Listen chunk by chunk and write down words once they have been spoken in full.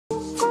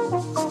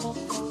Hey,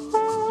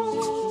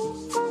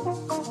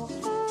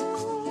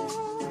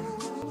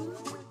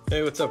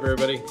 what's up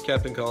everybody?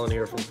 Captain Colin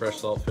here from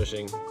FreshSalt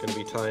Fishing. Going to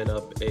be tying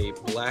up a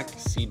black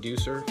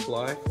Seaducer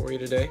fly for you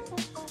today.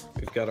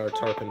 We've got our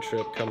Tarpon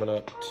trip coming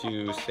up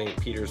to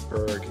St.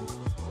 Petersburg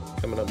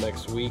coming up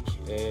next week,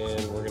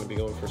 and we're going to be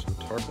going for some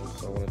tarpon.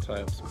 So I want to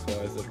tie up some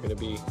flies that are going to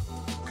be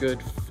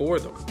good for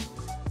them.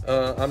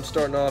 I'm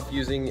starting off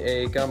using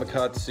a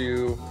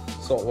Gamakatsu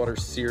Saltwater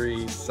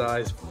Series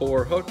size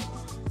 4 hook,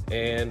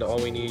 and all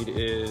we need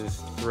is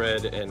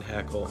thread and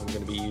hackle. I'm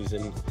going to be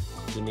using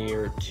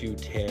Denier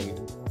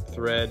 210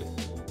 thread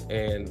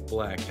and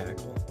black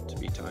hackle to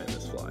be tying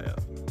this fly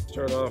up.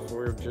 Start off,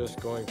 we're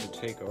just going to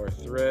take our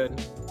thread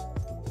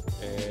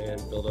and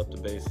build up the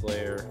base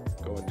layer,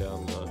 going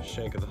down the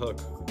shank of the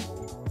hook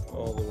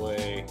all the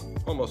way,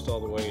 almost all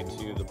the way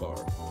to the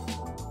barb.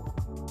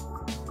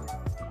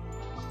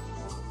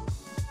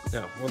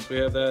 Now, once we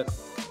have that,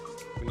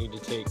 we need to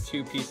take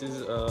 2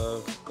 pieces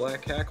of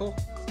black hackle,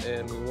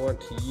 and we want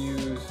to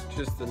use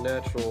just the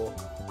natural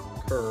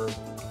curve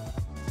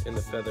in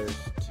the feathers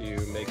to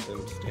make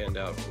them stand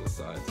out from the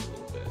sides a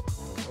little bit.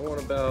 I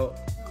want about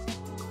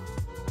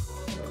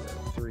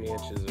 3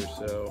 inches or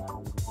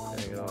so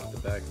hanging off the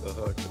back of the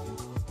hook.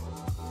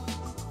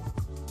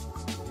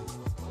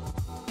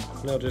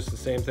 Now just the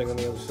same thing on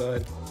the other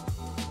side.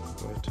 I'm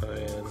going to tie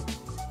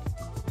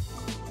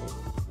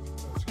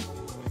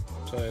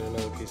in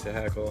another piece of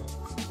hackle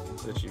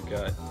so that you've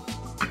got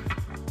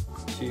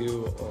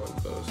 2 on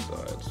both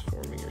sides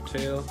forming your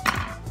tail.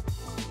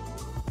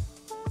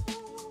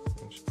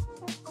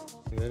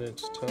 And then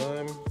it's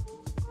time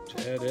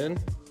to add in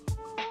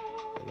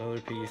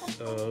another piece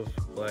of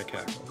black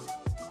hackle.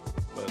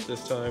 But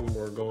this time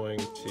we're going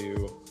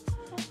to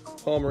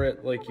palmer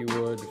it like you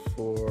would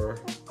for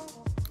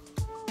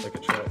like a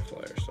trout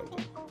fly or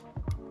something.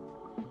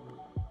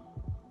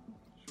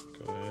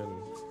 Go ahead and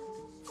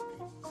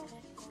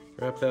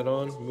wrap that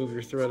on, move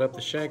your thread up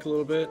the shank a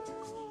little bit,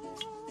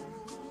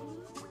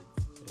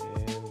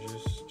 and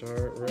just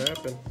start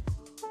wrapping.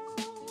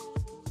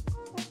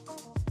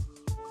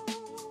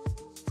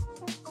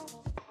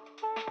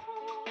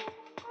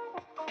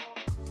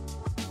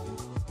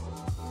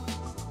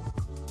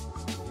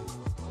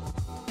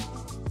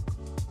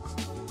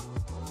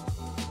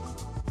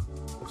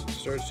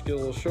 Starts to get a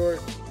little short,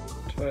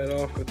 tie it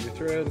off with your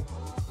thread,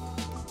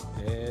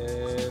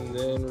 and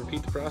then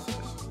repeat the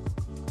process.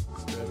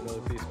 Grab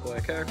another piece of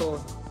black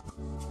hackle,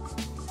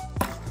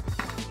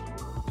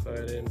 tie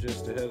it in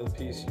just ahead of the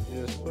piece you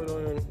just put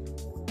on,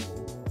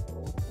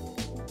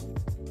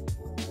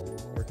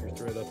 work your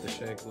thread up the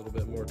shank a little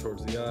bit more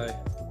towards the eye.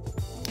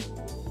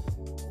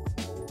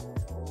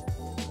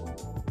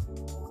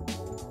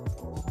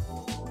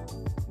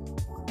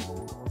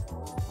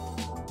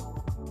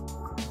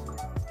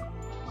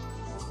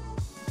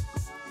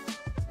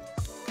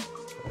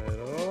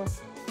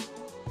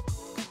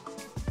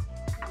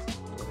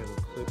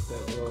 Clip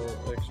that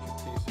little extra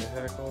piece of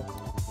hackle,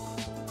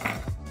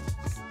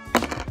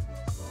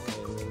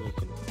 and then you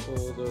can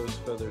pull those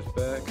feathers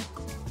back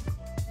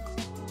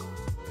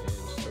and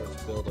start to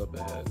build up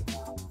ahead.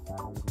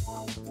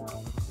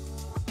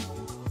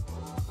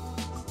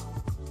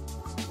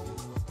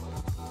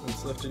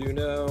 What's left to do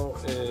now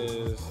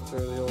is throw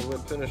the old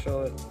whip finish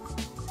on it,